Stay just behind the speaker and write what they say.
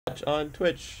On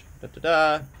Twitch. Da, da,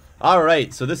 da. All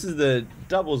right, so this is the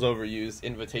doubles overused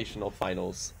invitational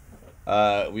finals.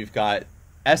 We've got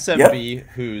SMB,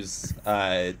 who's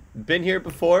been here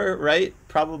before, right?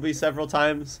 Probably several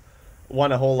times.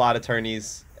 Won a whole lot of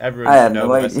tourneys. Everyone I should have know no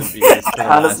who idea. SMB is for the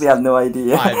I honestly last have no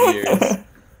idea. 5 years.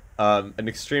 An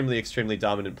extremely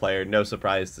dominant player. No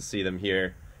surprise to see them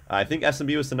here. I think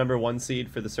SMB was the #1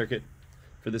 seed for the circuit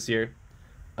for this year.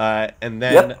 And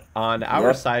then on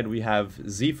our side, we have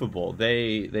Zeefable.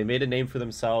 They made a name for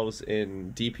themselves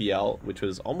in DPL, which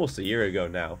was almost a year ago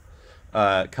now,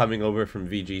 coming over from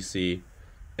VGC,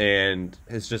 and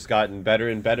has just gotten better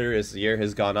and better as the year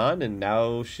has gone on, and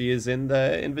now she is in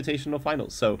the Invitational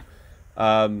Finals. So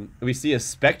we see a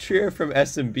Spectrier from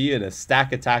SMB and a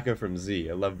Stack Attacker from Z.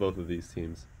 I love both of these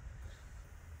teams.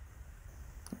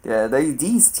 Yeah,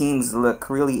 these teams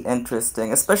look really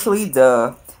interesting, especially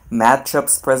the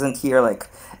matchups present here. Like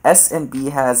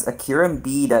SMB has a Kiram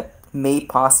B that may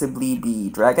possibly be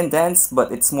Dragon Dance,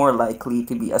 but it's more likely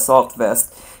to be Assault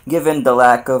Vest, given the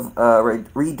lack of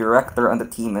redirector on the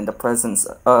team and the presence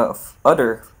of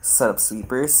other setup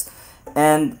sweepers.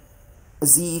 And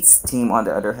Z's team, on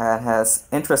the other hand, has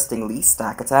interestingly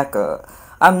Stack Attack.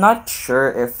 I'm not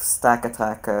sure if Stack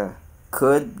Attack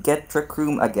could get Trick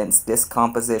Room against this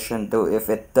composition, though. If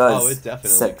it does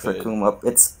set Trick Room up,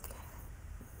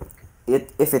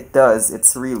 if it does,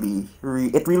 it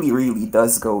really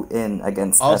does go in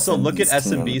against. Also, SMB's look at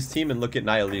team. SMB's team and look at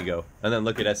Nihiligo, and then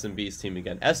look at SMB's team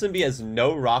again. SMB has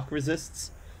no rock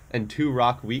resists, and 2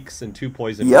 rock weaks and 2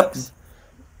 poison weaks,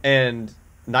 and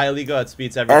Nihiligo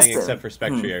outspeeds everything except for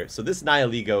Spectrier. So this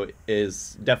Nihiligo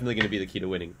is definitely going to be the key to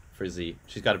winning for Z.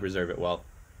 She's got to preserve it well.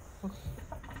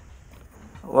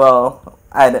 Well,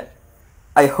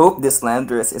 I hope this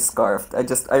Landorus is scarfed.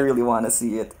 I really want to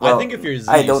see it. Well, I think if you're Z,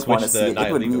 I don't want to see it.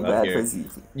 It would be Nihiligo bad here. for Z.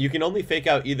 You can only fake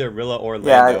out either Rilla or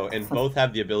Lando, and both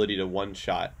have the ability to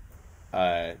one-shot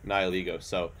Nihiligo.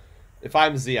 So if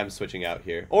I'm Z, I'm switching out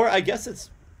here. Or I guess it's,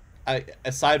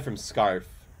 aside from Scarf,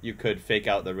 you could fake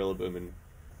out the Rillaboom and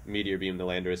Meteor Beam the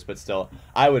Landorus, but still,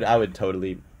 I would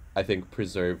totally, I think,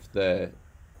 preserve the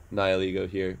Nihiligo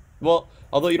here. Well,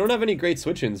 although you don't have any great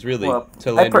switch-ins, really, to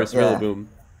Landorus Rillaboom.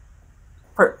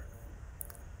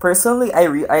 Personally,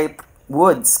 I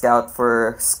would scout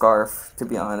for Scarf, to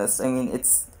be honest. I mean,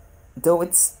 it's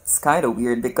kind of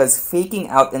weird because faking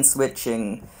out and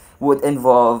switching would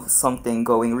involve something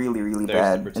going really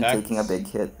bad and taking a big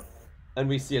hit. And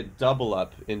we see a double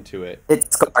up into it.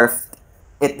 It's Scarf.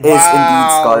 It is indeed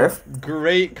Scarf.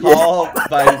 Great call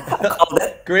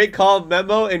great call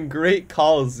Memo and great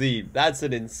call Z. That's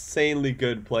an insanely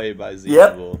good play by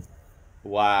Zeefable. Yep.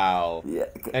 Wow. Yeah.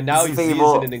 And now he's in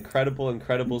an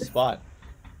incredible spot.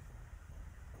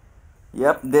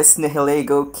 Yep, this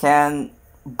Nihilego can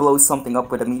blow something up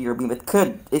with a Meteor Beam.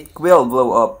 It will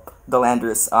blow up the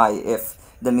Landorus Eye if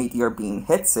the Meteor Beam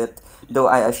hits it, though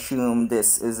I assume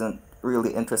this isn't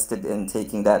really interested in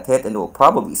taking that hit and will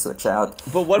probably switch out.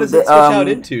 But what does it switch out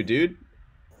into, dude?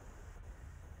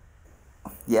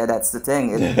 Yeah, that's the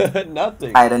thing.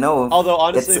 Nothing. I don't know. Although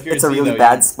honestly, it's a really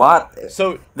bad spot.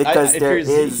 So because there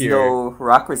is no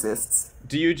rock resists.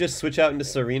 Do you just switch out into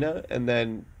Serena and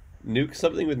then nuke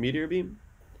something with Meteor Beam?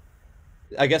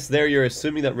 I guess there you're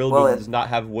assuming that Rillaboom does not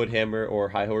have Wood Hammer or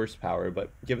high horsepower, but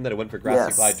given that it went for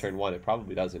Grassy Glide turn 1, it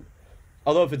probably doesn't.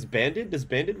 Although if it's Banded, does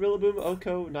Banded Rillaboom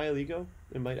Oko Nihiligo?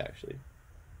 It might actually.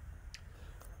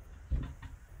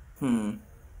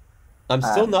 I'm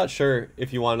still not sure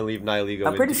if you want to leave Nihiligo.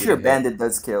 I'm pretty sure Banded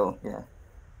does kill, yeah.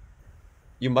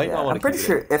 You might not want to. I'm pretty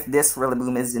sure if this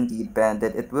Rillaboom is indeed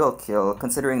Banded, it will kill,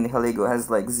 considering Nihiligo has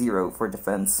like 0 for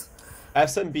defense.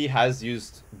 SMB has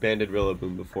used Banded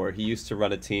Rillaboom before. He used to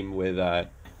run a team with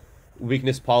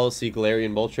Weakness Policy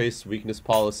Galarian Moltres, Weakness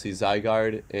Policy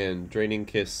Zygarde, and Draining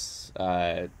Kiss,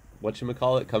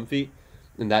 whatchamacallit, Comfy.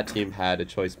 And that team had a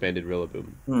choice Banded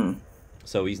Rillaboom.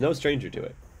 So he's no stranger to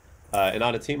it. And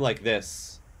on a team like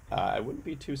this, I wouldn't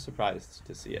be too surprised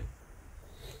to see it.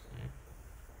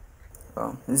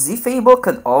 Zeefable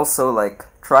could also like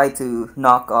try to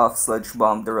knock off Sludge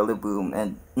Bomb the Rillaboom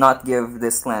and not give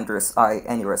this Landorus Eye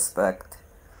any respect.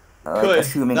 Like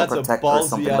assuming That's a Protector or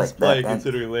something like that.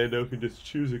 Considering Lando can just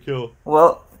choose a kill.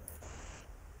 Well,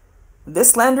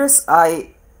 this Landorus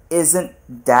Eye isn't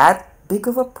that big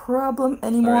of a problem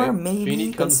anymore,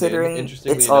 maybe, considering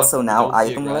it's also now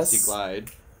itemless.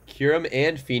 Kiram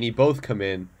and Feeny both come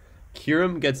in.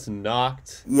 Kiram gets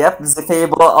knocked. Yep,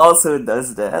 Zeefable also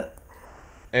does that.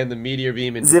 And the Meteor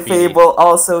Beam into Zeefable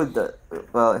also they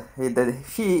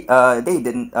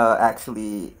didn't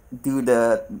actually do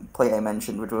the play I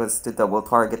mentioned, which was to double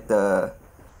target the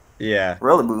Yeah.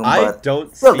 Rillaboom, I but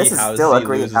don't still, see this is how still a Z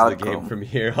great loses the game outcome. from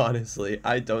here, honestly.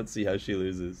 I don't see how she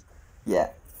loses. Yeah.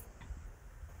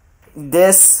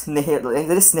 This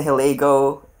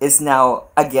Nihilego is now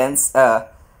against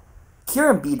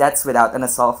Kyurem B that's without an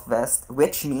Assault Vest,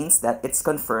 which means that it's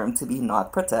confirmed to be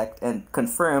not Protect and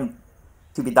confirmed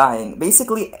to be dying.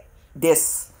 Basically,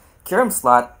 this Kyurem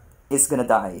slot is gonna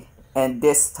die. And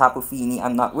this Tapu Fini,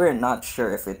 we're not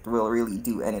sure if it will really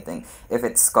do anything. If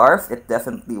it's Scarf, it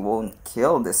definitely won't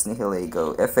kill this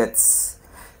Nihilego. If it's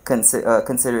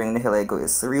considering Nihilego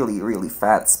is really, really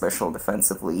fat, special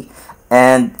defensively.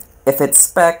 And if it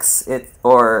specs it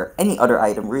or any other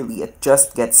item, really, it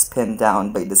just gets pinned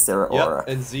down by the Zera Yep, Aura.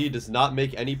 and Z does not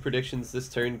make any predictions this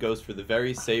turn, goes for the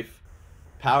very safe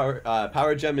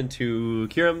Power Gem into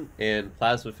Kyurem and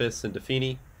Plasma Fist into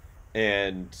Fini.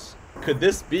 And could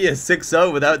this be a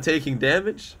 6-0 without taking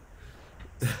damage?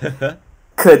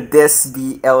 Could this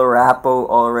be El Rapo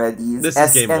already? This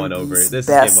is game one over. SMB's This is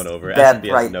best game one over. bet SMB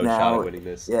has right no now. shot at winning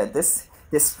this. Yeah, this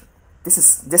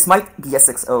might be a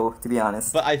 6-0, to be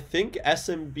honest. But I think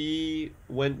SMB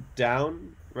went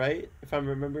down, right? If I'm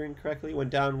remembering correctly, went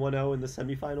down 1-0 in the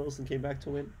semifinals and came back to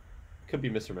win. Could be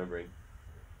misremembering.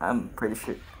 I'm pretty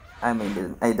sure. I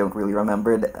mean, I don't really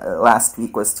remember. Last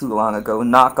week was too long ago.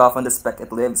 Knockoff on the spec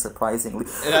it lives, surprisingly.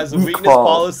 It has a weakness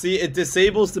policy. It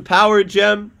disables the power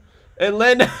gem. And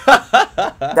then...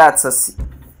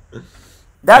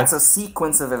 That's a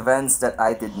sequence of events that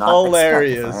I did not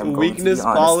hilarious. expect. Weakness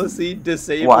policy,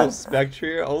 disables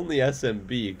Spectre, only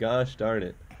SMB. Gosh darn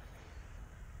it.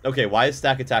 Okay, why is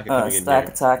Stack Attack coming in here?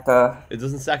 Attack. It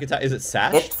doesn't Stack Attack. Is it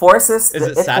Sash? It forces. Is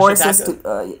it it Sash forces Attack?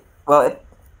 to.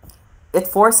 It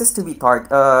forces to be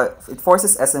it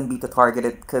forces SMB to target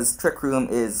it because Trick Room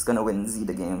is gonna win Z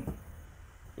the game.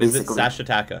 Is it Sash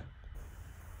Attacka?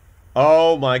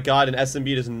 Oh my god, and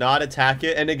SMB does not attack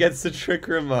it, and it gets the Trick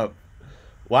Room up.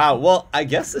 Wow, well, I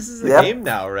guess this is a game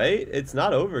now, right? It's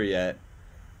not over yet.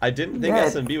 I didn't think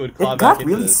SMB would claw back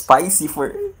into this. It got really spicy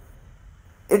for...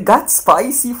 It got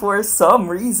spicy for some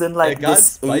reason, like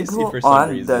disable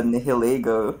on the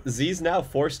Nihilego. Z's now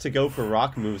forced to go for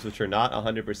rock moves, which are not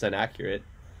 100% accurate.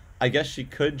 I guess she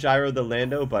could gyro the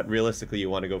Lando, but realistically you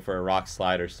want to go for a rock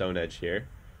slide or stone edge here.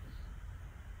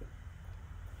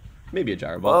 Maybe a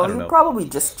gyro ball, I don't know. You probably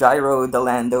just gyro the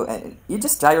Lando, and you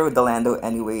just gyro the Lando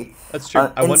anyway. That's true.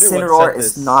 I wonder Incineroar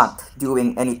is not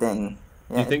doing anything.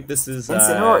 Yeah. Do you think this is...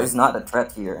 Incineroar is not a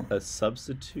threat here. A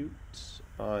substitute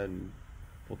on...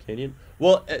 Volcanion?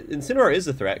 Well, Incineroar is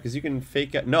a threat because you can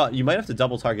fake out. No, you might have to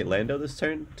double target Lando this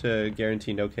turn to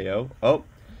guarantee no KO. Oh,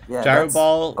 yeah, Gyro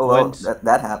Ball went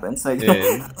that happens. In,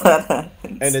 that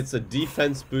happens. And it's a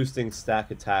defense boosting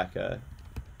Stack Attack.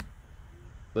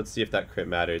 Let's see if that crit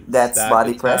mattered. That's Stack body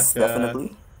Attack, press,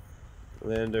 definitely.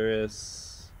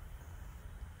 Landorus.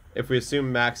 If we assume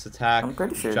max attack, I'm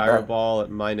pretty sure Gyro Ball at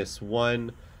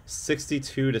 -1.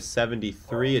 62 to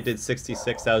 73. It did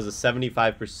 66. That was a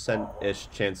 75%-ish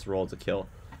chance roll to kill,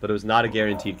 but it was not a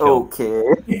guaranteed kill. Okay.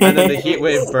 And then the heat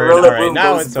wave burn. All right,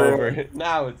 now it's over.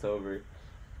 Now it's over.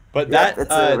 But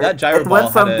that Gyro Ball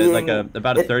had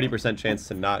about a 30% chance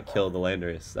to not kill the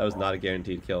Landorus. That was not a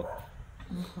guaranteed kill.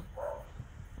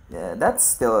 Yeah, that's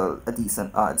still a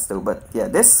decent odds though. But yeah,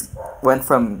 this went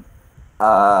from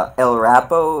El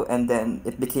Rapo, and then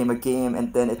it became a game,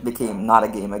 and then it became not a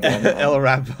game again. El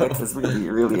Rapo. Which was really,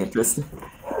 really interesting.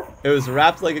 It was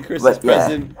wrapped like a Christmas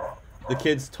present. The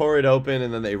kids tore it open,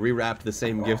 and then they rewrapped the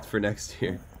same gift for next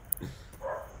year.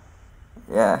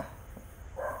 Yeah.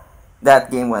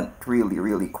 That game went really,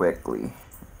 really quickly.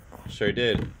 Sure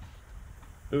did.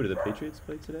 Ooh, do the Patriots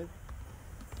play today?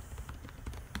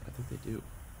 I think they do.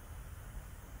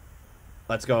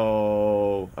 Let's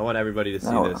go. I want everybody to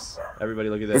see this. Everybody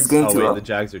look at this. Oh, wait, the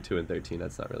Jags are 2-13.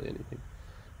 That's not really anything.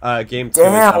 Game 2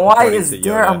 Damn, is why is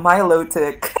there a Milo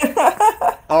tick?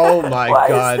 Oh my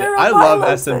god. I love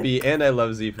SMB and I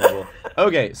love Zeefable.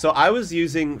 Okay, so I was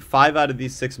using 5 out of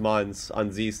these 6 mons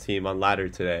on Z's team on ladder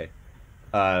today.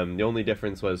 The only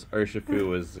difference was Urshifu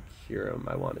was a Kyurem,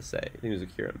 I want to say. I think it was a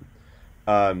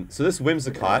Kyurem. So this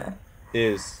Whimsicott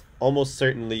is almost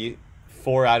certainly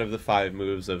 4 out of the 5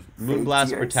 moves of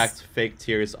Moonblast, Protect, Fake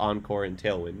Tears, Encore, and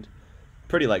Tailwind.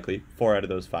 Pretty likely 4 out of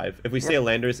those 5. If we say a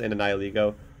Landorus and an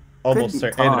Nihilego, almost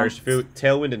certain, and an Urshifu,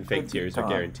 Tailwind and Fake Tears are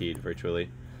guaranteed virtually.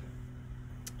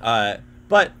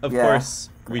 But of course,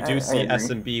 we do see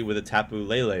SMB with a Tapu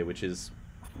Lele, which is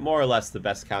more or less the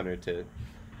best counter to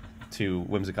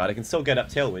Whimsicott. It can still get up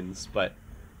Tailwinds, but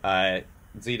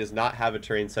Z does not have a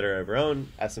terrain setter of her own.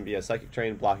 SMB has Psychic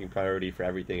Terrain, blocking priority for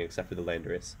everything except for the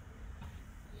Landorus.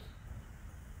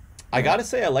 I gotta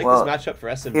say, I like this matchup for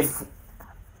SMB.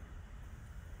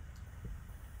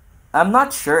 I'm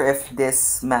not sure if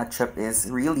this matchup is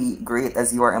really great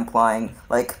as you are implying.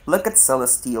 Like, look at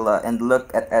Celesteela and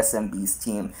look at SMB's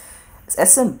team.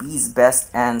 SMB's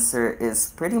best answer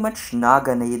is pretty much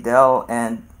Naga Nadel,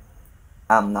 and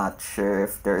I'm not sure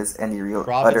if there's any real It's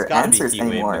other gotta be answers Heatwave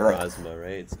anymore. Like, Necrozma,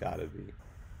 right? It's gotta be.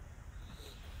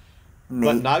 But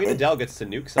may Naga it, Nadel gets to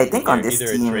nuke I something think on here. this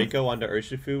Either a team, Draco onto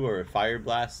Urshifu or a Fire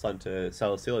Blast onto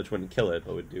Celesteela, which wouldn't kill it,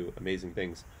 but would do amazing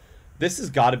things. This has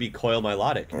got to be Coil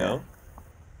Milotic, yeah, no?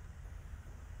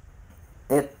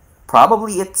 it's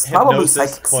probably Hypnosis,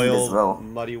 Psychic Seed as Coil, well,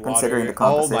 Muddy considering the Water.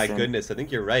 Oh my composition. goodness, I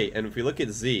think you're right. And if we look at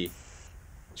Z,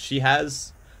 she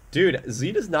has... Dude,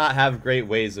 Z does not have great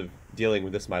ways of dealing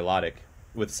with this Milotic.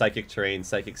 With Psychic Terrain,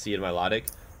 Psychic Seed, and Milotic.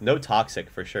 No Toxic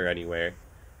for sure anywhere.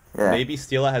 Yeah, Maybe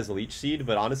Steela has Leech Seed,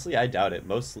 but honestly, I doubt it.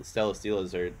 Most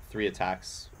Steelas are 3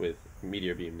 attacks with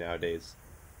Meteor Beam nowadays.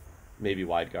 Maybe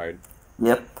Wide Guard.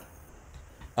 yep.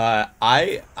 Yeah,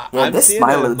 I'm this seeing a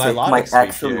Milotic Milotic might sweep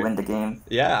actually here. win the game.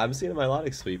 Yeah, I'm seeing a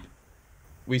Milotic sweep.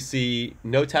 We see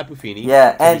no Tapu Fini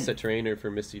Yeah, to and reset terrain or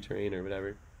for Misty Terrain or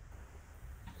whatever.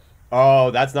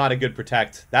 Oh, that's not a good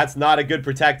protect. That's not a good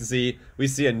protect, Z. We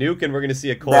see a nuke and we're going to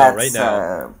see a coil right that's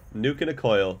now. Nuke and a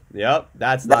coil. Yep,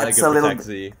 that's not a that's good a little protect,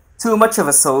 Z. too much of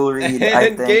a soul read, I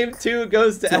And game think. 2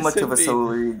 goes to Too much of a soul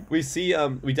SMB. read. We see,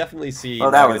 we definitely see Oh,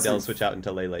 that was Naganadel switch out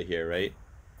into Lele here, right?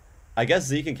 I guess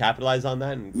Z can capitalize on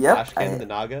that and Yep. flash cannon the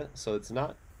Naga, so it's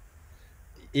not.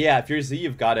 Yeah, if you're Z,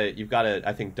 you've got to,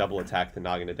 I think, double attack the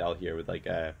Naganadel here with like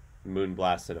a Moon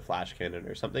Blast and a flash cannon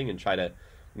or something, and try to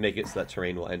make it so that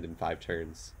terrain will end in 5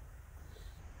 turns.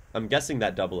 I'm guessing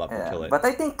that double up will kill it. But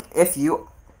I think if you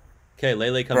Okay,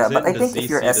 Lele comes in. but I Does think Z if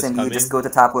you're see this SMB, you coming? just go to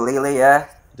top with Lele, yeah.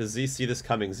 Does Z see this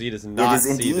coming? Z does It not is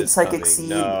see indeed this Psychic coming. Seed.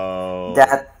 No.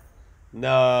 That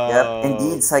No. Yep,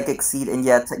 indeed Psychic Seed, and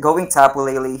yet going Tapu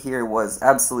Lele here was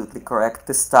absolutely correct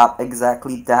to stop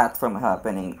exactly that from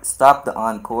happening. Stop the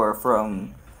encore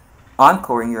from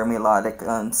encoring your melodic,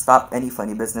 and stop any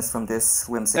funny business from this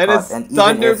And Whimsicott. it's And even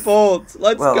Thunderbolt.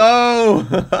 Let's well,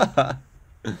 go.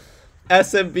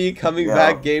 SMB coming yeah,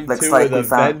 back game looks 2 like with we a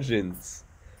found. vengeance.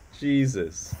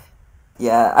 Jesus.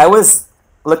 Yeah, I was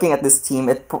looking at this team.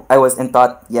 I was in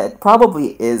thought, yeah, it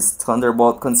probably is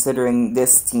Thunderbolt, considering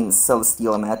this team's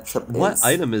Celesteal matchup What is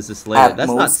item is this later? at That's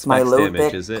not most Specs damage,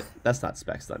 Milotic. is it? That's not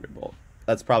Specs Thunderbolt.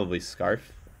 That's probably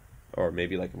Scarf. Or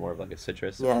maybe like more of like a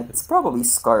Citrus or Yeah, something. it's probably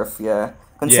Scarf, yeah.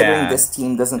 Considering Yeah. this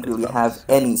team doesn't It's really probably have Scarf.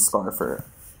 any Scarfer.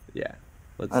 Yeah.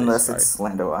 Let's say Unless Scarf. it's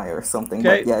Lando Eye or something.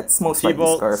 Okay. But yeah, it's most likely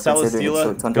T-Bolt, Scarf, considering it's so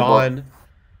Celesteela, Thunderbolt. gone.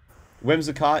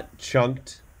 Whimsicott,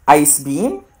 chunked. Ice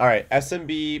Beam? Alright,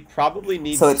 SMB probably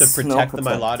needs So to it's no protect the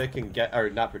protect. Milotic and get, or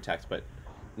not protect, but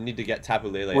need to get Tapu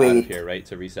Lele out of Wait, here, right,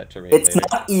 to reset terrain it's later.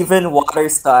 not even Water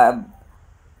Stab.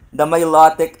 The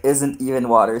Milotic isn't even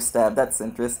Water Stab. That's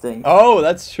interesting. Oh,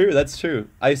 that's true, that's true.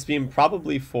 Ice Beam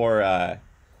probably for,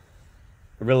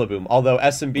 Rillaboom. Although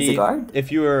Is it SMB, guard?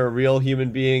 if you were a real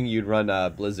human being, you'd run,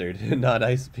 Blizzard, not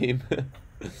Ice Beam.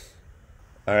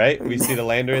 Alright, we see the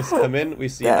Landorus come in, we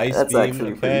see Yeah, Ice that's Beam,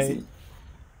 actually okay. crazy.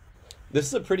 This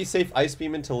is a pretty safe Ice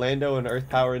Beam into Lando and Earth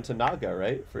Power into Naga,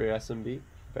 right? For your SMB.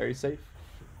 Very safe.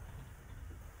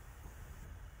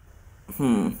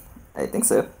 I think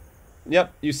so.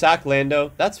 Yep, you sack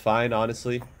Lando. That's fine,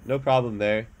 honestly. No problem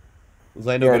there. Is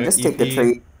Lando Yeah, gonna just take the EP?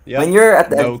 trade. Yep. When you're at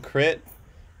the No crit.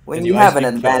 when and you you have Ice an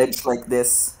Beam advantage like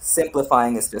this,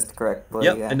 simplifying is just correct. But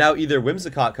Yep, yeah. and now either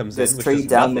Whimsicott comes in, Just which trade is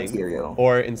down nothing, material.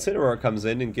 or Incineroar comes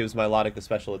in and gives Milotic the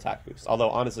special attack boost. Although,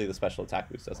 honestly, the special attack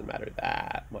boost doesn't matter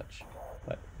that much.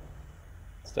 But,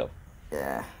 still.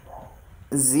 Yeah.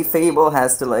 Zeefable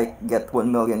has to like get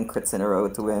 1 million crits in a row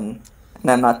to win.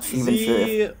 And I'm not even sure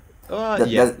if that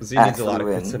Yeah, does Z needs a lot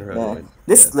actually of crits win. in a row Yeah. to win.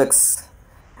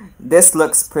 This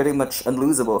looks pretty much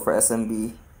unlosable for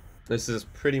SMB. This is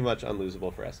pretty much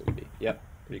unlosable for SMB. Yep,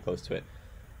 pretty close to it.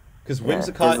 Because Yeah,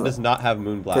 Whimsicott does not have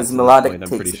Moonblast at this Melodic point, I'm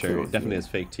takes pretty the sure. kill It definitely here. has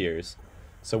fake tears.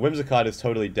 So Whimsicott is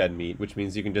totally dead meat, which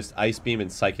means you can just Ice Beam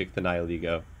and Psychic the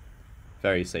Nihilego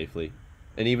very safely.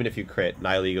 And even if you crit,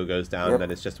 Nihilego goes down, Yep.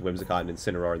 then it's just Whimsicott and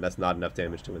Incineroar, and that's not enough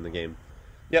damage to win the game.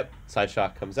 Yep, Side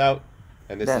Shock comes out,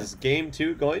 and this That- is game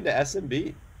 2 going to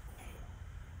SMB.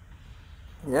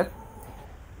 Yep.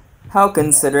 How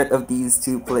considerate of these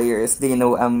two players. They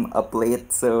know I'm up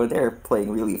late, so they're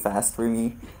playing really fast for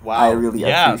me. Wow. I really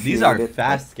yeah, appreciate these are it.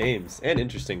 fast games and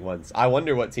interesting ones. I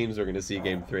wonder what teams we're going to see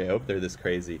game 3. I hope they're this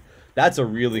crazy. That's a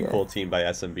really Yeah. cool team by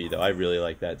SMB, though. I really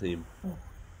like that team.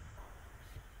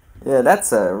 Yeah,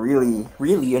 that's a really,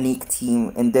 really unique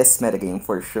team in this metagame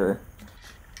for sure.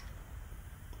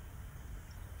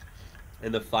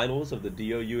 And the finals of the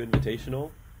DOU Invitational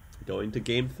going to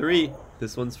game 3.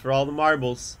 This one's for all the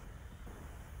marbles.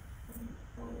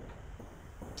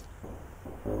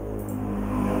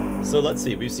 So let's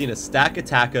see. We've seen a Stack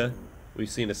Attacker. We've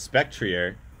seen a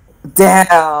Spectrier.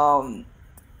 Damn.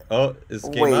 Oh, is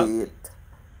game up? Wait.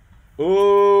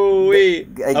 Ooh, wait.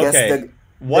 I guess Okay.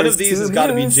 One of there's these two has got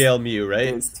to be Mews. Jail Mew,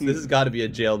 right? There's two. This has got to be a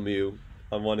Jail Mew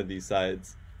on one of these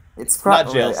sides. It's Not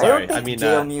probably. Jail, sorry. I mean,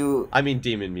 Jail Mew. I mean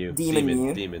Demon Mew. Demon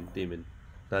Mew. Demon.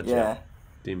 Not Jail. Yeah.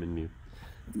 Demon Mew.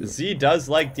 Z does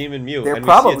like Demon Mew. They're and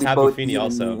probably we see a both Tapu Fini Demon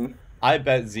also. Mew. I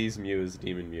bet Z's Mew is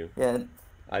Demon Mew. Yeah.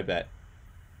 I bet.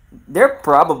 They're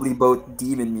probably both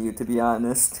Demon Mew, to be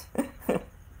honest.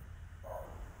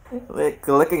 Like,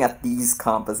 looking at these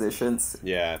compositions.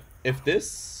 Yeah. If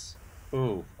this...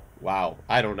 Ooh. Wow.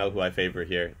 I don't know who I favor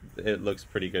here. It looks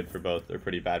pretty good for both, or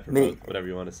pretty bad for both, whatever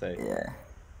you want to say. Yeah.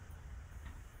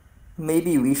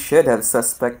 Maybe we should have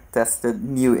suspect tested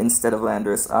Mew instead of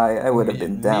Landorus. I would have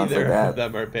been down for that. Neither of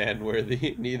them are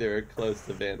ban-worthy. Neither are close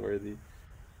to ban-worthy.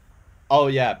 Oh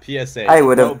yeah, PSA. I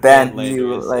would have banned ban Mew.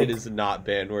 Landorus. Like, it is not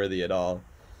ban-worthy at all.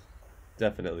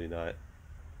 Definitely not.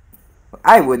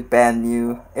 I would ban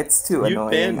Mew. It's too You'd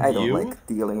annoying. ban I don't Mew? like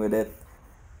dealing with it.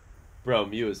 Bro,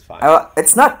 Mew is fine.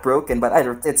 It's not broken, but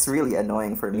it's really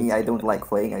annoying for me. I don't like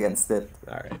playing against it.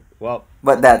 Alright, well.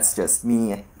 But that's just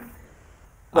me.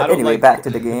 But anyway, back to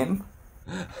the game.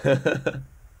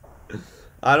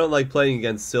 I don't like playing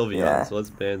against Sylveon, Yeah. so let's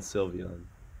ban Sylveon.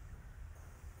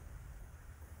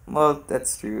 Well,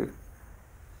 that's true.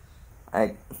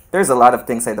 There's a lot of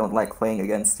things I don't like playing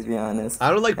against, to be honest. I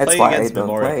don't like That's playing why I against don't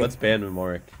Memoric. play. Let's ban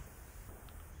Memoric.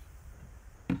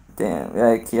 Damn,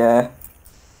 like, yeah.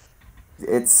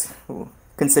 It's...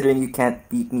 Considering you can't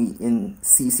beat me in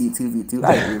CC2v2,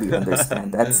 I really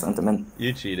understand that sentiment.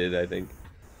 You cheated, I think.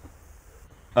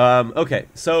 Okay,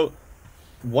 so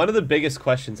one of the biggest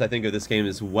questions I think of this game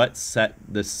is what set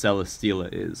the Celesteela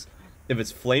is. If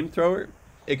it's Flamethrower,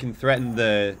 it can threaten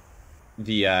the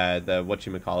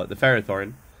whatchamacallit, the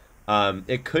Ferrothorn.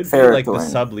 It could be like the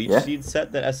sub-Leech Seed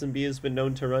set that SMB has been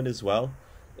known to run as well.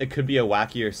 It could be a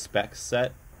wackier Specs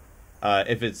set.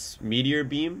 If it's Meteor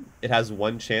Beam, it has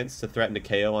one chance to threaten a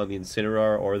KO on the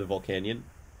Incineroar or the Volcanion.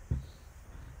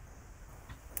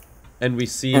 And we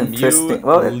see Mew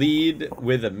lead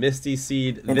with a Misty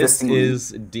Seed. This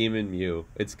is Demon Mew.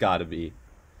 It's gotta be.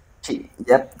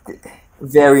 Yep.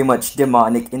 Very much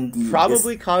demonic indeed.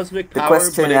 Probably Cosmic Power, but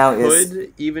it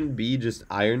could even be just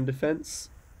Iron Defense.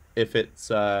 If it's,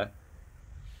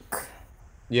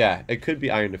 yeah, it could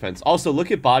be Iron Defense. Also, look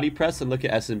at Body Press and look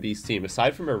at SMB's team.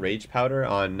 Aside from a Rage Powder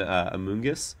on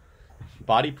Amoonguss,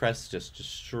 Body Press just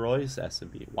destroys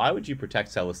SMB. Why would you protect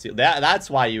Celesteela? That's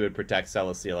why you would protect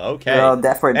Celesteela. Okay. Well,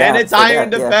 and it's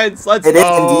Iron Defense. Yeah. Let's go. It is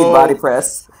indeed Body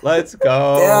Press. Let's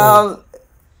go.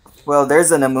 Well, there's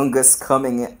an Amoonguss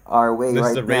coming our way right now.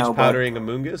 This is a Rage Powdering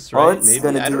Amoonguss, right?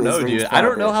 Maybe. I don't know, dude. I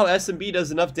don't know how SMB does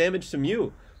enough damage to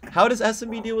Mew. How does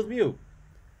SMB deal with Mew?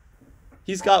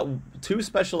 He's got two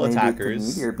special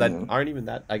attackers that aren't even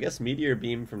that. I guess Meteor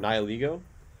Beam from Nihilego.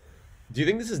 Do you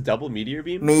think this is double Meteor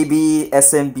Beam? Maybe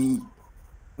SMB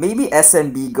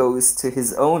goes to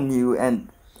his own Mew and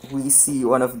we see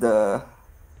one of the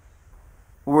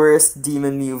worst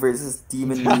Demon Mew versus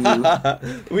Demon Mew.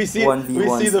 we see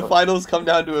the finals come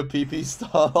down to a PP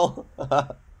stall.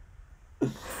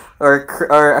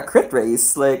 or a crit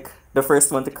race, like the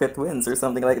first one to crit wins or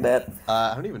something like that.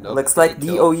 I don't even know. Looks like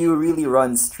DOU really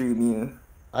runs through Mew.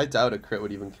 I doubt a crit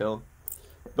would even kill.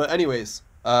 But anyways,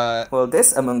 well,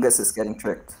 this Amoonguss is getting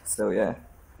tricked, so yeah.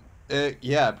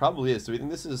 Yeah, it probably is. Do we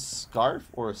think this is Scarf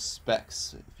or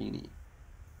Specs Fini?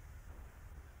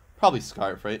 Probably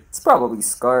Scarf, right? It's probably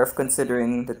Scarf,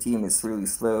 considering the team is really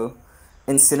slow.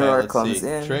 Incineroar comes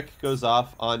in. Trick goes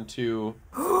off onto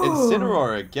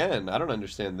Incineroar again. I don't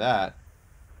understand that.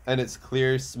 And it's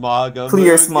Clear Smog.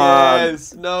 Clear Smog.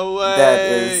 No way. That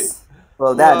is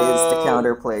the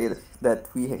counterplay that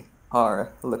we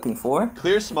are looking for.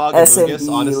 Clear Smog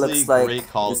Amoonguss, honestly, like great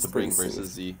call to bring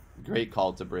versus Z. Great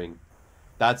call to bring.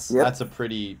 That's a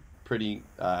pretty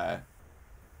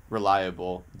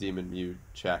reliable Demon Mew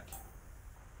check.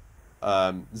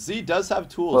 Z does have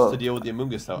tools to deal with the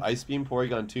Amoonguss though. Ice Beam,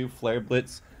 Porygon 2, Flare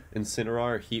Blitz,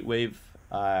 Incineroar, Heat Wave,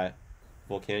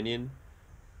 Volcanion.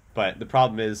 But the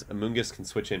problem is Amoonguss can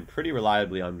switch in pretty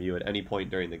reliably on Mew at any point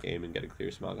during the game and get a Clear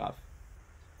Smog off.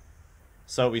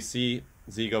 So we see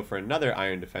Z go for another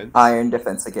Iron Defense. Iron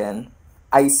Defense again.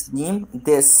 Ice Beam.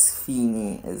 This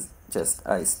Fini is just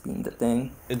Ice Beam the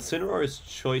thing. Incineroar is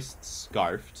choiced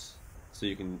Scarfed, so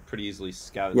you can pretty easily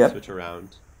scout and switch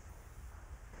around.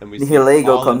 And we see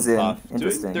Nihilego comes in.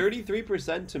 Doing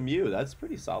 33% to Mew. That's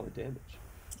pretty solid damage.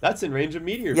 That's in range of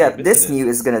Meteor Beam. Yeah, this Mew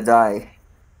is gonna die.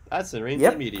 That's in range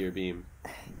of Meteor Beam.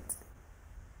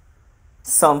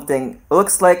 something.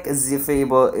 Looks like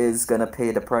Zeefable is gonna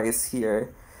pay the price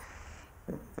here.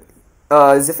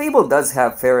 Zeefable does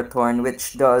have Ferrothorn,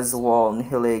 which does wall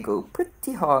Nihilego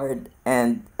pretty hard,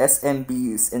 and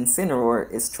SMB's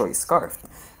Incineroar is Choice Scarf.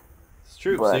 It's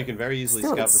true, so you But can very easily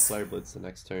still, scout for it's Flare Blitz the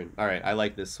next turn. Alright, I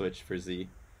like this switch for Z.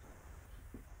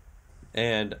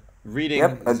 And reading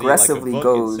yep, Z like a aggressively book,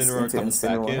 goes Incineroar into comes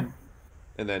back Incineroar. in,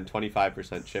 and then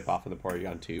 25% chip off on the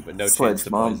Porygon 2, but no chance Sludge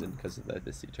to Bomb. poison because of the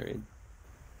Misty terrain.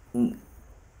 Mm,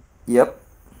 Yep,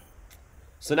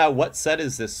 So now, what set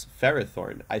is this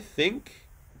Ferrothorn? I think,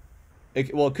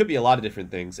 it could be a lot of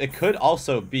different things. It could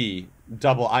also be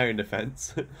double Iron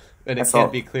Defense, and it can't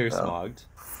Assault. be Clear Oh, Smogged.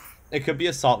 It could be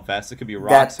Assault Vest, it could be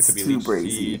Rocks, it that's could be too Leech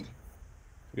Seed, brazy.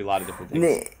 it could be a lot of different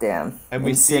things. Damn. And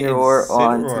we see Incineroar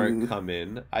Incineroar onto. come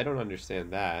in. I don't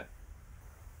understand that.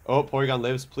 Oh, Porygon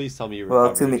lives. Please tell me you Well,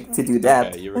 recovered. to do that.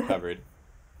 Okay, you recovered.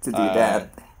 To do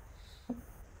that.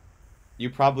 You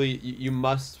probably you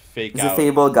must fake out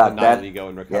Zeefable the got that. Nihilego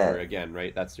and recover Yeah. again,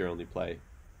 right? That's your only play.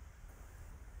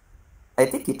 I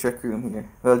think you Trick Room here.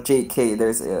 Well, JK,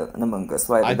 there's an Among Us.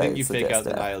 Why I did think I you fake out suggest the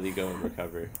that? Nihilego and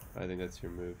recover. I think that's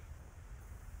your move.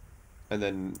 And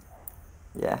then,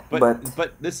 Yeah,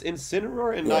 but this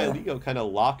Incineroar and yeah, Nihilego kind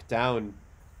of lock down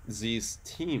Z's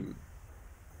team,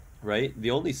 right?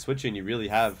 The only switching you really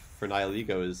have for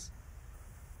Nihilego is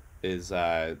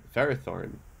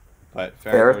Ferrothorn, but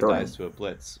Ferrothorn dies Ferrothorn, to a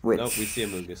Blitz. Nope, we see a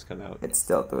which Mungus come out, it's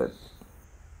dealt with.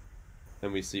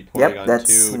 and we see Yep, Porygon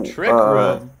that's 2 Trick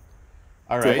Room.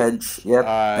 All to right, hedge.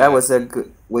 Yep, that uh, was a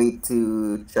good way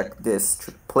to check this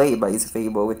play by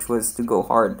Zeefable, which was to go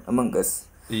hard Among Us,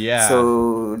 yeah.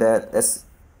 so that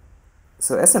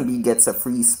so SMB gets a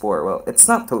free spore. Well, it's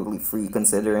not totally free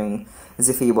considering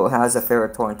Zeefable has a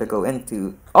Ferrothorn to go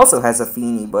into. Also has a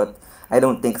Feeny, but I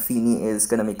don't think Feeny is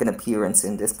gonna make an appearance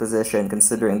in this position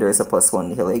considering there's a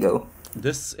 +1 Nihilego.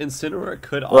 This Incineroar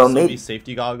could Well, also be maybe.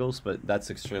 safety goggles, but that's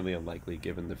extremely unlikely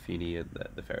given the Feeny and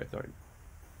the Ferrothorn.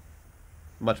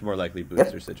 Much more likely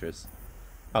Boots Yep. or Citrus.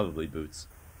 Probably Boots.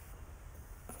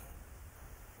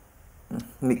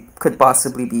 Could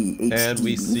possibly be And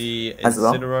we HGB see as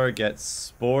well. Incineroar get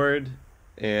spored,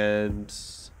 and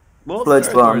well,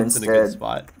 Sludge Bomb Ferrothorn's in a good instead.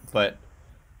 spot, but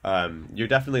you're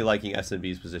definitely liking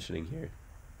SMB's positioning here,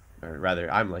 or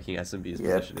rather, I'm liking SMB's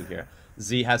Yep. positioning here.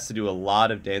 Z has to do a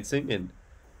lot of dancing, and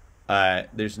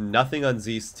there's nothing on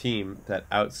Z's team that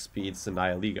outspeeds the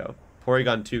Nihilego.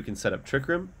 Porygon 2 can set up Trick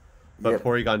Room, but Yep.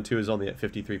 Porygon 2 is only at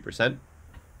 53%.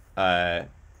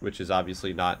 Which is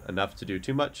obviously not enough to do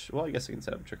too much. Well, I guess I can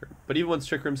set up Trick Room. But even once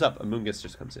Trick Room's up, Amoonguss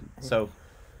just comes in. So,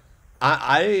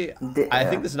 I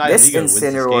think this Nihilego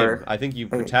wins this game. Incineroar. I think you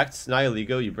Okay. protect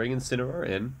Nihilego, you bring Incineroar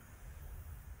in.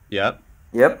 Yep.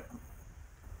 Yep.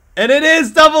 And it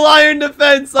is double Iron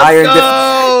Defense! Let's Iron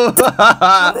go!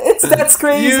 That's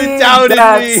crazy. You doubted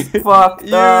That's me! fucked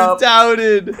You up.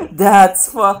 doubted!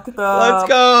 That's fucked Let's up.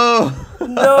 go!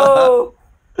 No.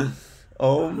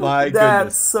 Oh my That's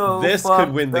goodness. so This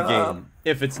could win the fucked up. game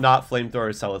if it's not Flamethrower or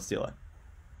Celesteela.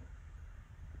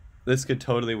 This could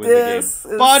totally win This the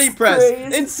game. is Body press!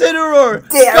 crazy. Incineroar!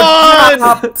 Damn, Gone!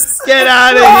 drops. Get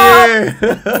out of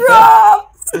here!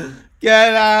 Drops.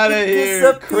 Get out of It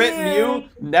here! Crit disappeared. Mew?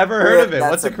 Never heard of it. That's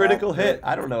What's a a critical bad hit? hit.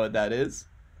 I don't know what that is.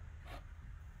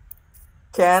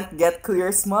 Can't get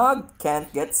Clear Smog.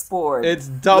 Can't get Spored. It's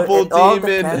Double It all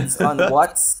Demon. depends on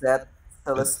what set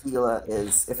Celesteela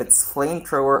is. If it's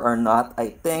Flamethrower or not, I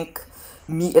think.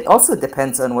 It also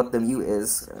depends on what the Mew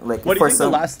is. Like What do you for think the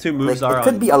some, last two moves like are it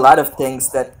could on? be a lot of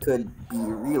things that could be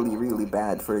really, really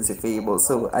bad for Zeefable.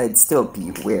 So I'd still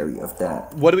be wary of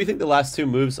that. What do we think the last two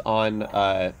moves on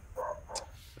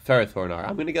Ferrothorn are?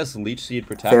 I'm gonna guess Leech Seed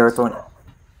Protect. Ferrothorn.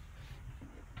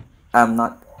 I'm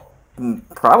not.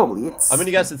 Probably it's. I'm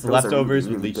gonna guess it's those are leftovers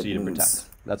really, with really Leech good Seed and moves.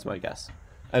 Protect. That's my guess.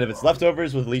 And if it's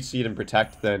leftovers with Leech Seed and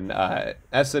Protect, then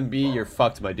SMB, you're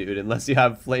fucked, my dude. Unless you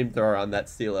have Flamethrower on that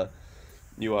Steela,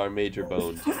 you are major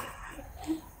boned.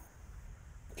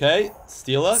 Okay,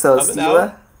 Steela So coming Steela,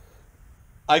 out.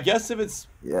 I guess if it's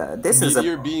yeah, this is a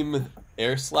Meteor Beam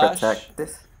Air Slash, protect.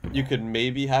 This. you could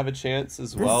maybe have a chance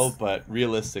as well, but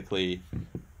realistically,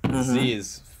 Z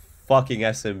is fucking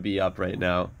SMB up right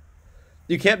now.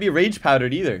 You can't be Rage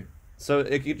Powdered either. So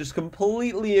it just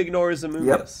completely ignores Amoonguss.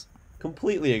 Yep.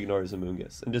 Completely ignores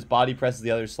Amoonguss and just body presses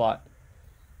the other slot.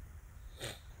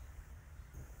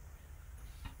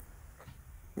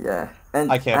 Yeah,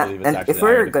 and I can't believe it's and actually if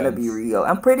we're Iron gonna be Defense. real,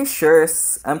 I'm pretty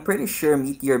sure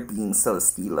Meteor Beam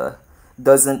Celesteela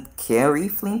doesn't carry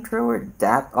Flamethrower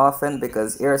that often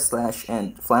because Air Slash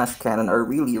and Flash Cannon are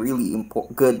really, really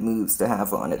good moves to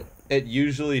have on it. It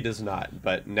usually does not,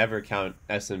 but never count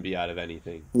SMB out of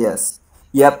anything. Yes,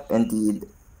 Yep, indeed.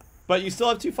 But you still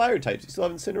have two fire types. You still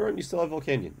have Incineroar and you still have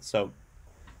Volcanion. So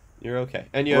you're okay.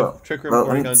 And you have Well, Trick Room, well,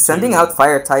 I mean, Porygon sending 2, out and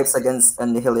fire types against a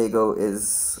Nihilego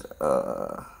is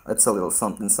it's a little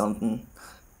something something.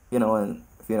 You know, and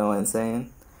if you know what I'm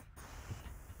saying.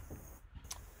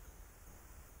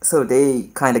 So they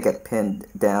kind of get pinned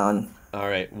down. all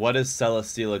right, what does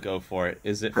Celesteela go for?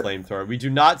 Is it Flamethrower? We do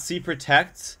not see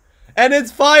Protect. And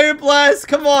it's Fire Blast!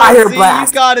 Come on, Fire Z! You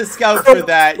blast, gotta scout for cooked,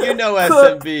 that. You know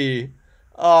cooked, SMB.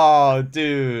 Oh,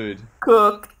 dude.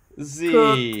 cooked, cooked,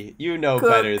 Z, you know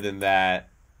better cooked. than that.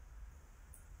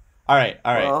 Alright,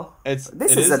 alright. Well, this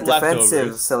It is is a defensive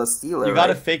leftovers. You Celesteela,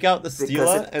 gotta right? fake out the Because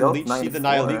Steela it and built leech seed the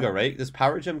Nihilego, 94. right? Does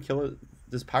Power Gem kill it?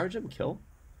 Does Power Gem kill?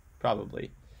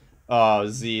 Probably. Oh,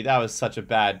 Z, that was such a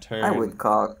bad I turn. would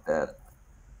call that.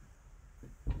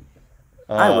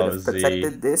 I would Oh, have Z.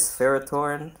 protected this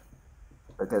Ferrothorn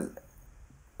because,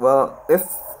 well, if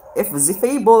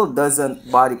Zeefable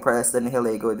doesn't body press the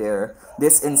Nihilego there,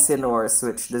 this Incineroar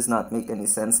switch does not make any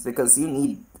sense because you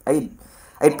need.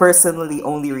 I personally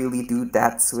only really do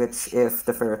that switch if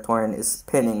the Ferrothorn is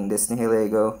pinning this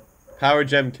Nihilego. Power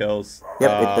Gem kills. Yep,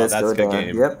 it does That's go good down.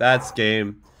 game. Yep, That's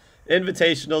game.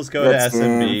 Invitationals go to that's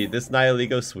game. SMB. This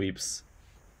Nihilego sweeps.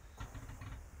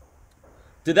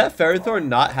 Did that Ferrothorn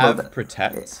not Well, have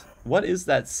Protect? What is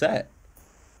that set?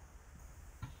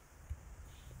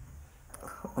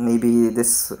 maybe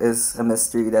this is a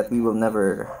mystery that we will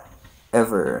never,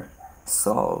 ever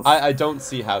solve. I don't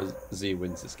see how Z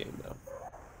wins this game,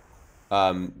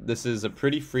 though. This is a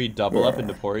pretty free double up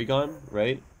into Yeah. Porygon,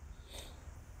 right?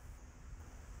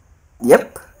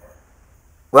 Yep.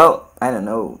 Well, I don't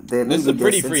know. This is Maybe a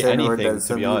pretty this free Incineroar anything, does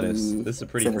to be some honest. really This is a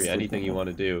pretty free sinister anything you thing. want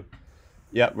to do.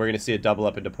 Yep, we're going to see a double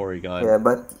up into Porygon. Yeah,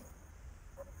 but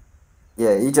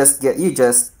yeah, you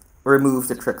just remove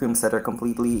the Trick Room Setter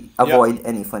completely. Yep, Avoid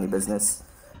any funny business.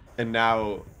 and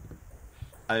now,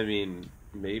 I mean,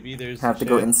 maybe there's a Have to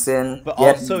go in chance. Sin. But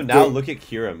Yep. also now Get look at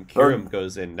Kyurem. or Kyurem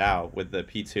goes in now with the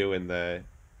P2 and the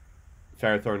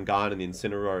Ferrothorn gone and the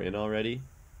Incineroar in already.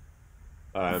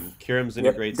 Kyurem's in a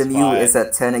yep. great The Mew spot. is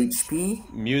at 10 HP.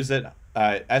 Muse at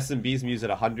SMB's Muse at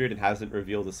 100 and hasn't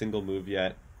revealed a single move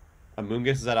yet.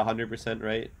 Amoonguss is at 100%,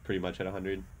 right? Pretty much at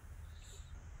 100.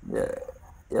 Yeah.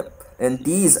 Yep. And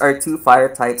these are two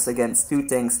fire types against two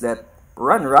things that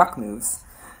run rock moves.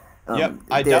 Yep,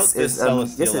 I doubt this This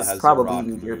Celesteela is has a probably rock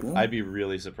Meteor move. Beam. I'd be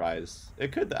really surprised.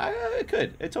 It could. It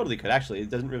could. It totally could. Actually, it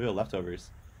doesn't reveal leftovers.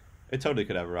 It totally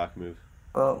could have a rock move.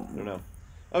 I don't Well, know.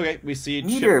 Okay, we see Chip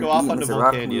Meteor go off Beam onto is a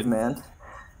rock move, Volcanion. man.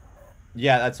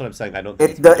 Yeah, that's what I'm saying. I don't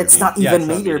think it's Meteor It's Beam. not Yeah, even it's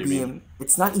not Meteor Meteor Beam. Beam.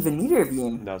 It's not even Meteor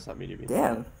Beam. No, it's not Meteor Beam.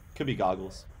 Damn. Could be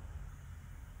Goggles.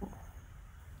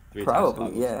 3 times Probably,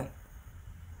 Goggles.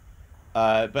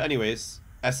 yeah. But anyways,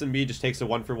 SMB just takes a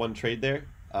 1-for-1 trade there.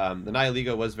 The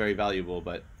Nihilego was very valuable,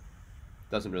 but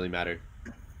doesn't really matter.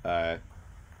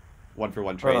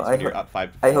 1-for-1 trades Well, when you're up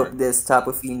 5 to 4. I hope this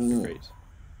Tapu Fini. Great.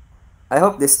 I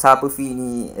hope this Tapu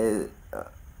Fini is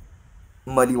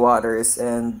Muddy Waters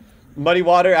and Muddy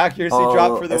Water accuracy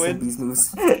drop all for the win. SMB's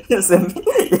moves.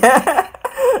 SMB, yeah.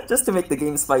 Just to make the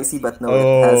game spicy, but no,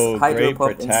 it has Oh, Hydro great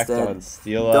Pump protect instead. on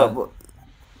Steela. Double.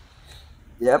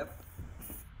 Yep.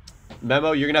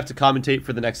 Memo, you're gonna have to commentate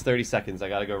for the next 30 seconds. I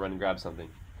gotta go run and grab something.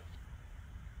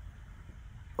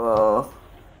 Well,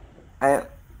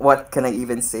 what can I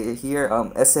even say here?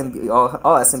 SMB,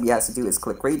 all SMB has to do is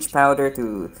click Rage Powder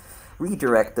to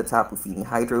redirect the Tapu Fini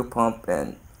Hydro Pump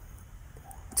and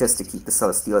just to keep the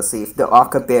Celesteela safe. The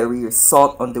Aka Berry,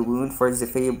 Salt on the Wound for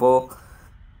Zeefable.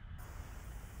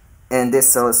 And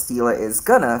this Celesteela is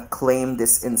gonna claim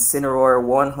this Incineroar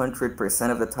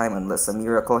 100% of the time unless a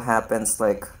miracle happens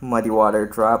like Muddy Water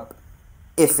drop.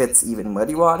 If it's even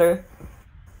Muddy Water.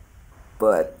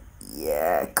 But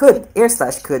yeah, Air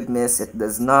Slash could miss. It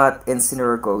does not.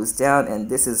 Incineroar goes down, and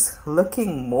this is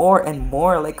looking more and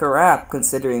more like a wrap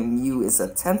considering Mew is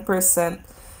at 10%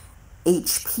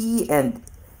 HP, and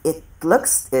it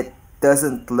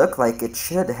doesn't look like it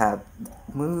should have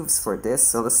moves for this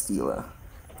Celesteela.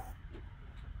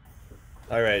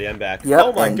 Alrighty, I'm back. Yep,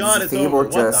 Oh my and god, it's over. Zeefable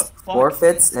What just the fuck?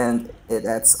 forfeits, and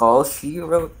that's all she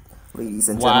wrote. Ladies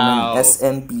and Wow. gentlemen,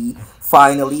 SMB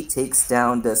finally takes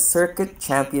down the circuit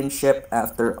championship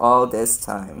after all this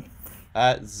time.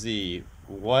 At Z,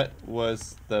 what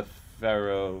was the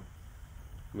Pharaoh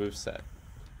moveset?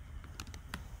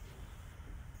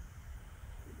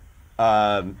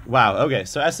 Wow, okay,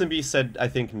 so SMB said, I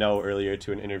think, no earlier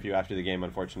to an interview after the game,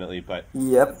 unfortunately, but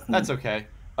Yep. that's okay.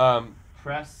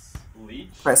 Press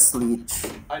Leech? Press Leech.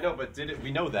 I know, but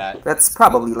we know that. That's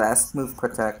probably last move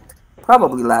protect.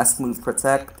 Probably last move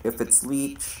protect if it's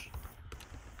Leech.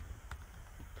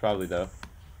 Probably, though.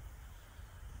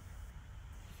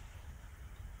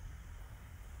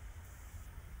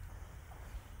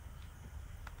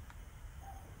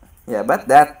 Yeah, but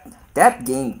that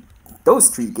game, those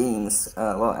three games,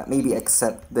 well, maybe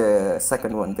except the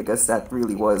second one because that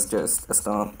really was just a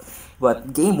stomp.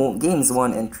 But games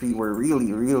one and three were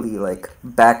really, really like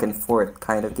back and forth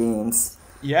kind of games.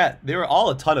 Yeah, they were all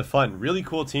a ton of fun. Really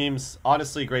cool teams.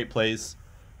 Honestly, great plays.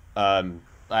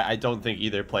 I don't think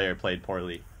either player played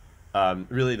poorly.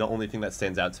 Really, the only thing that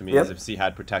stands out to me is Yep. if C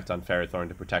had Protect on Ferrothorn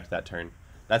to protect that turn.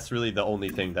 That's really the only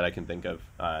thing that I can think of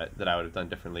that I would have done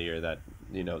differently, or that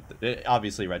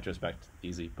obviously retrospect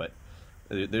easy, but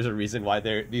there's a reason why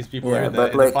these people are Yeah, in the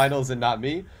but in the like, finals and not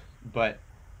me. But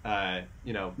yeah,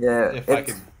 if I it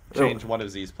could change one of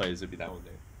Z's plays, it'd be that one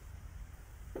there.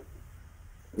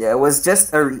 yeah, it was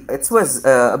just it was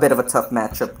a bit of a tough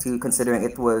matchup too, considering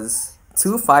it was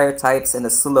two fire types and a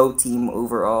slow team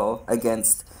overall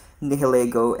against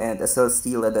Nihilego and a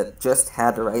Celesteela that just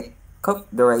had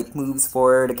the right moves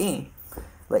for the game,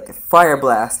 like Fire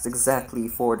Blast exactly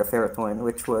for the Ferrothorn,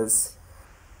 which was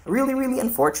really really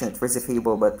unfortunate for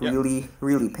Zeefable, but Yep. really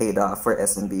really paid off for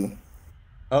SMB.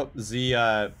 Oh, Z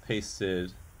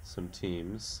pasted some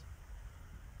teams.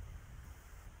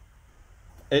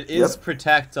 It is Yep.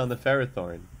 Protect on the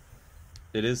Ferrothorn.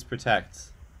 It is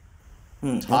Protect.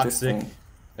 Toxic Interesting.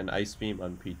 and Ice Beam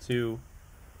on P2.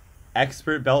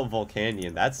 Expert Belt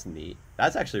Volcanion. That's neat.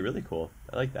 That's actually really cool.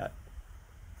 I like that.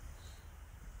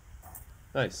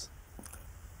 Nice.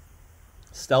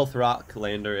 Stealth Rock,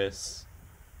 Landorus.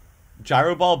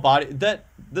 Gyro Ball Body.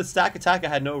 The Stack Attack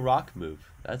had no rock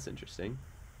move. That's interesting.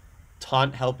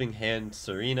 Taunt Helping Hand,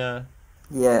 Serena.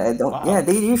 Yeah, I don't. Yeah, Wow.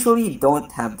 they usually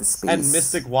don't have the And space.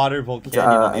 Mystic Water Volcanion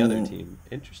on the I other mean, team.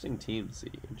 Interesting teams,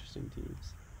 see. Interesting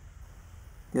teams.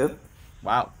 yep.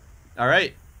 Wow. All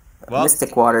right. Well,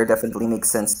 Mystic Water definitely makes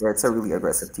sense there. It's a really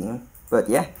aggressive team. But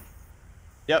yeah,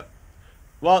 yep.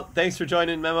 Well, thanks for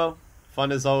joining, Memo.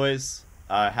 Fun as always.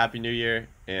 Happy New Year,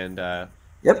 and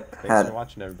yep. thanks for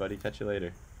watching, everybody. Catch you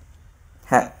later.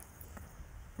 Ha-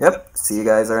 yep. See you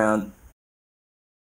guys around.